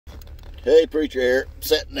Hey, preacher here,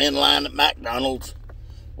 sitting in line at McDonald's,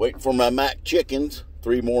 waiting for my Mac chickens.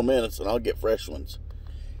 3 more minutes and I'll get fresh ones.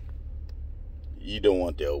 You don't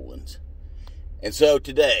want the old ones. And so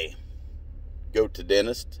today, go to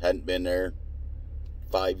dentist. Hadn't been there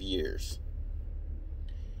 5 years.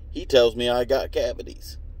 He tells me I got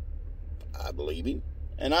cavities. I believe him,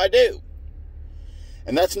 and I do.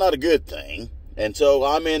 And that's not a good thing. And so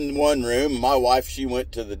I'm in one room. My wife, she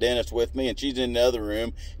went to the dentist with me, and she's in the other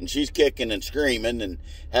room, and she's kicking and screaming and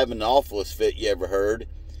having the awfulest fit you ever heard.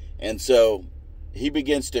 And so he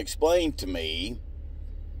begins to explain to me,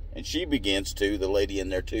 and she begins to, the lady in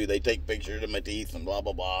there too. They take pictures of my teeth and blah,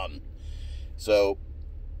 blah, blah. And so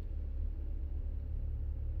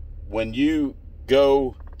when you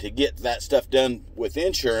go to get that stuff done with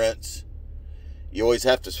insurance, you always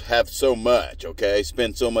have to have so much, okay?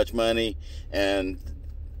 Spend so much money and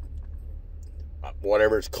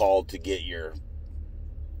whatever it's called to get your...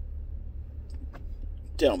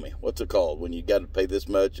 Tell me, what's it called when you got to pay this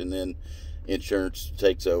much and then insurance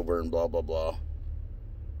takes over and blah, blah, blah?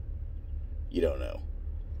 You don't know.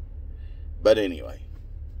 But anyway.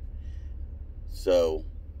 So...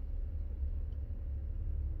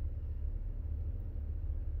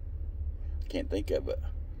 can't think of it.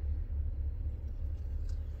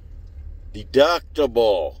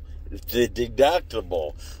 Deductible. The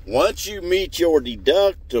deductible. Once you meet your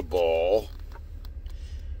deductible,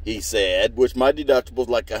 he said, which my deductible is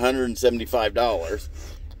like $175,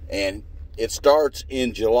 and it starts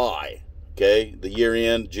in July. Okay? The year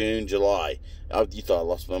end, June, July. You thought I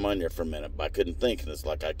lost my mind there for a minute, but I couldn't think, and it's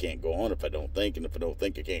like I can't go on if I don't think, and if I don't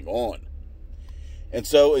think, I can't go on. And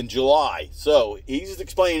so in July, so he's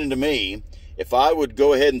explaining to me, if I would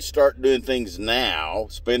go ahead and start doing things now,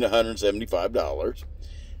 spend $175,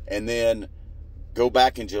 and then go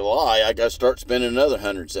back in July, I got to start spending another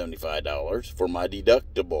 $175 for my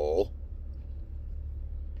deductible,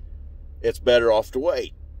 it's better off to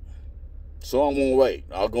wait. So I'm going to wait.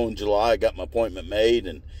 I'll go in July. I got my appointment made,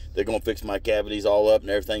 and they're going to fix my cavities all up and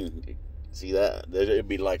everything. See that? It'll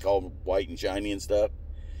be like all white and shiny and stuff.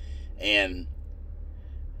 And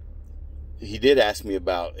he did ask me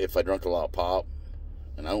about if I drank a lot of pop,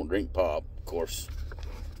 and I don't drink pop, of course.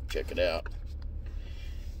 Check it out.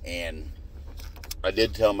 And I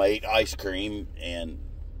did tell him I ate ice cream, and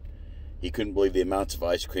he couldn't believe the amounts of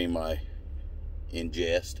ice cream I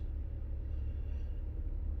ingest.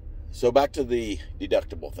 So back to the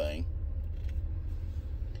deductible thing.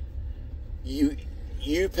 You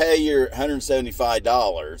pay your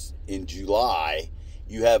 $175 in July.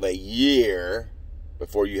 You have a year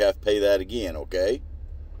before you have to pay that again, okay?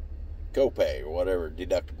 Copay or whatever,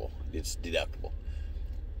 deductible. It's deductible.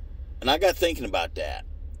 And I got thinking about that.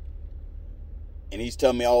 And he's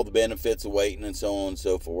telling me all the benefits of waiting and so on and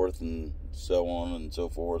so forth and so on and so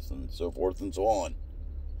forth and so forth and so on.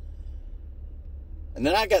 And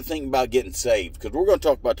then I got thinking about getting saved, because we're going to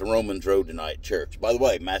talk about the Romans Road tonight at church. By the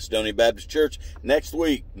way, Macedonia Baptist Church, next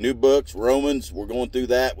week, new books, Romans, we're going through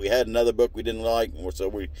that. We had another book we didn't like, so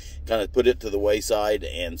we kind of put it to the wayside,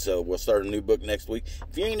 and so we'll start a new book next week.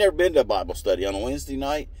 If you ain't never been to a Bible study on a Wednesday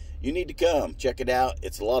night, you need to come. Check it out.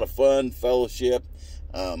 It's a lot of fun, fellowship.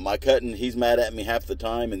 My cousin, he's mad at me half the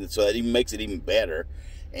time, and so that even makes it even better.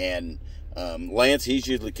 And Lance, he's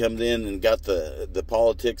usually comes in and got the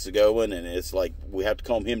politics going, and it's like we have to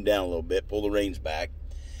calm him down a little bit, pull the reins back.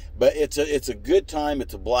 But it's a good time,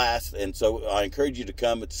 it's a blast, and so I encourage you to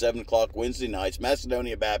come at 7 o'clock Wednesday nights,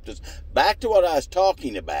 Macedonia Baptist. Back to what I was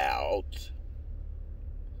talking about,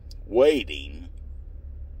 waiting.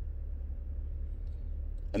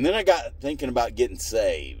 And then I got thinking about getting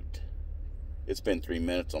saved. It's been 3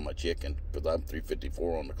 minutes on my chicken, because I'm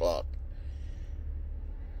 3:54 on the clock.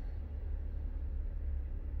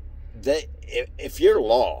 If you're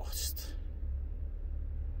lost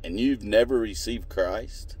and you've never received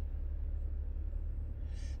Christ,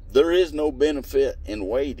 there is no benefit in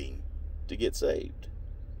waiting to get saved.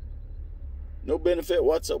 No benefit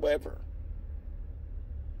whatsoever.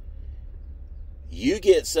 You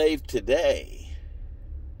get saved today,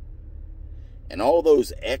 and all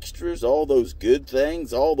those extras, all those good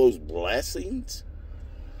things, all those blessings,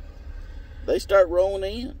 they start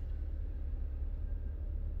rolling in.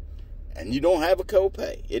 And you don't have a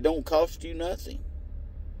copay. It don't cost you nothing.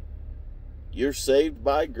 You're saved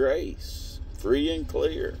by grace, free and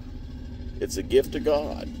clear. It's a gift of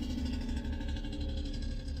God.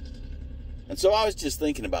 And so I was just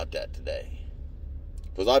thinking about that today.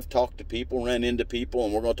 Because I've talked to people, ran into people,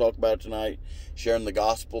 and we're going to talk about it tonight, sharing the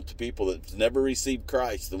gospel to people that's never received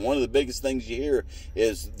Christ. And one of the biggest things you hear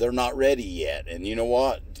is they're not ready yet. And you know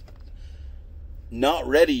what? Not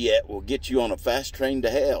ready yet will get you on a fast train to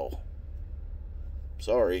hell.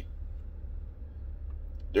 Sorry.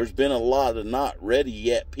 There's been a lot of not ready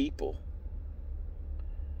yet people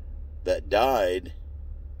that died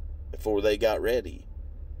before they got ready.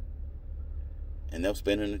 And they'll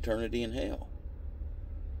spend an eternity in hell.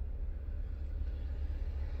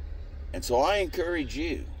 And so I encourage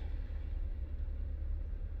you,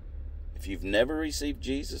 if you've never received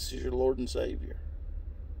Jesus as your Lord and Savior,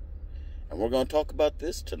 and we're going to talk about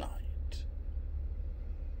this tonight.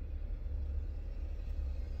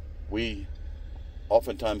 We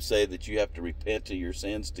oftentimes say that you have to repent of your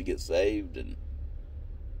sins to get saved, and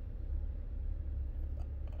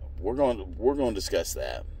we're going to discuss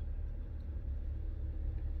that.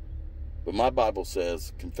 But my Bible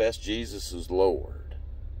says, confess Jesus as Lord.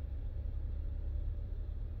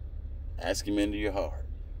 Ask Him into your heart,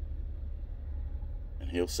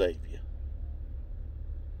 and He'll save you.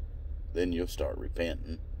 Then you'll start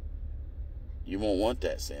repenting. You won't want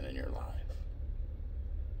that sin in your life.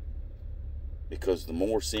 Because the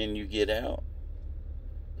more sin you get out,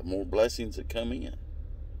 the more blessings that come in.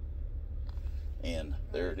 And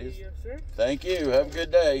there it is. Yes, sir. Thank you. Have a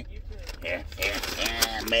good day. You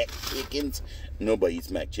too. Mac chickens. Nobody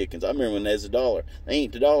eats mac chickens. I remember when they was $1. They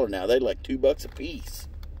ain't $1 now. They like $2 a piece.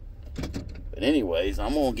 But anyways,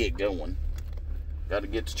 I'm going to get going. Got to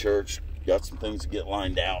get to church. Got some things to get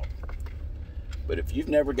lined out. But if you've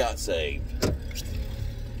never got saved,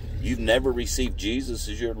 you've never received Jesus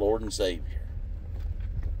as your Lord and Savior,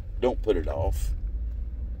 don't put it off.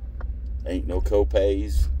 There ain't no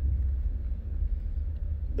co-pays.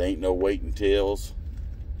 There ain't no waiting tills.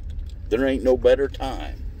 There ain't no better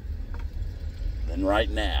time than right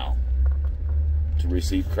now to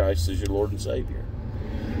receive Christ as your Lord and Savior.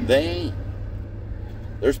 They ain't.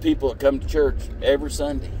 There's people that come to church every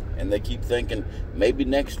Sunday and they keep thinking, maybe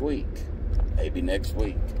next week. Maybe next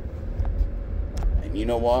week. And you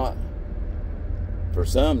know what? For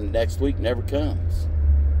some, next week never comes.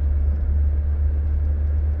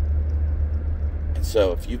 And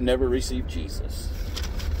so if you've never received Jesus,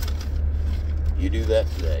 you do that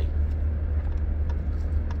today.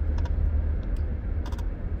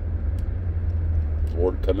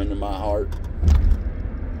 Lord, come into my heart.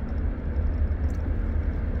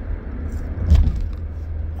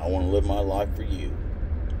 I want to live my life for you.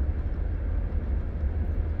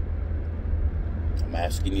 I'm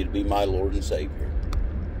asking you to be my Lord and Savior.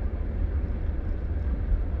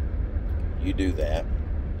 You do that.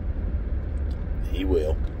 He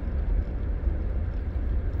will.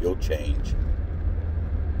 You'll change.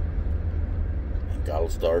 And God will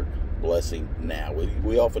start blessing now.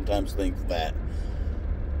 We oftentimes think that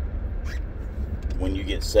when you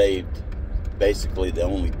get saved, basically the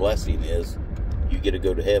only blessing is you get to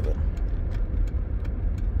go to heaven.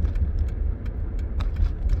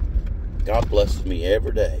 God blesses me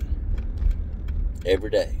every day.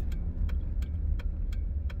 Every day.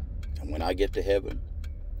 And when I get to heaven,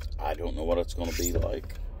 I don't know what it's going to be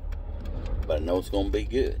like. But I know it's going to be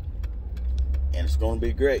good. And it's going to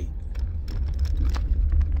be great.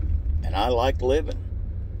 And I like living.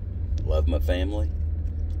 Love my family.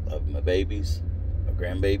 Love my babies. My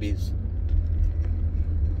grandbabies.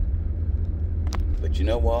 But you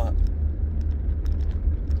know what?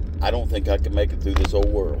 I don't think I can make it through this old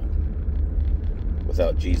world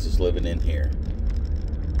without Jesus living in here.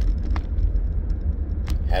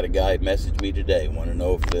 Had a guy message me today, want to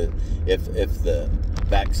know if the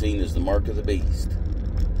vaccine is the mark of the beast.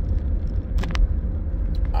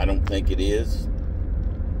 I don't think it is.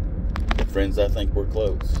 But friends, I think we're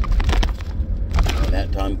close. When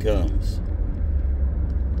that time comes,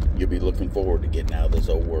 you'll be looking forward to getting out of this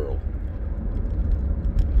old world.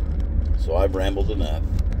 So I've rambled enough.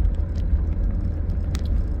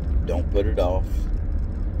 Don't put it off.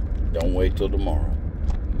 Don't wait till tomorrow.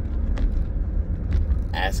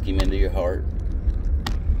 Ask Him into your heart.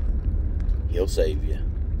 He'll save you.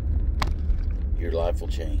 Your life will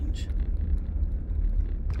change.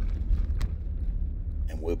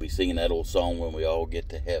 And we'll be singing that old song when we all get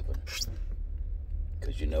to heaven.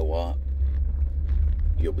 Because you know what?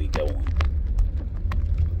 You'll be going.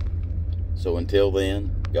 So until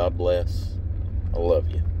then, God bless. I love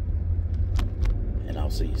you. And I'll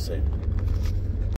see you soon.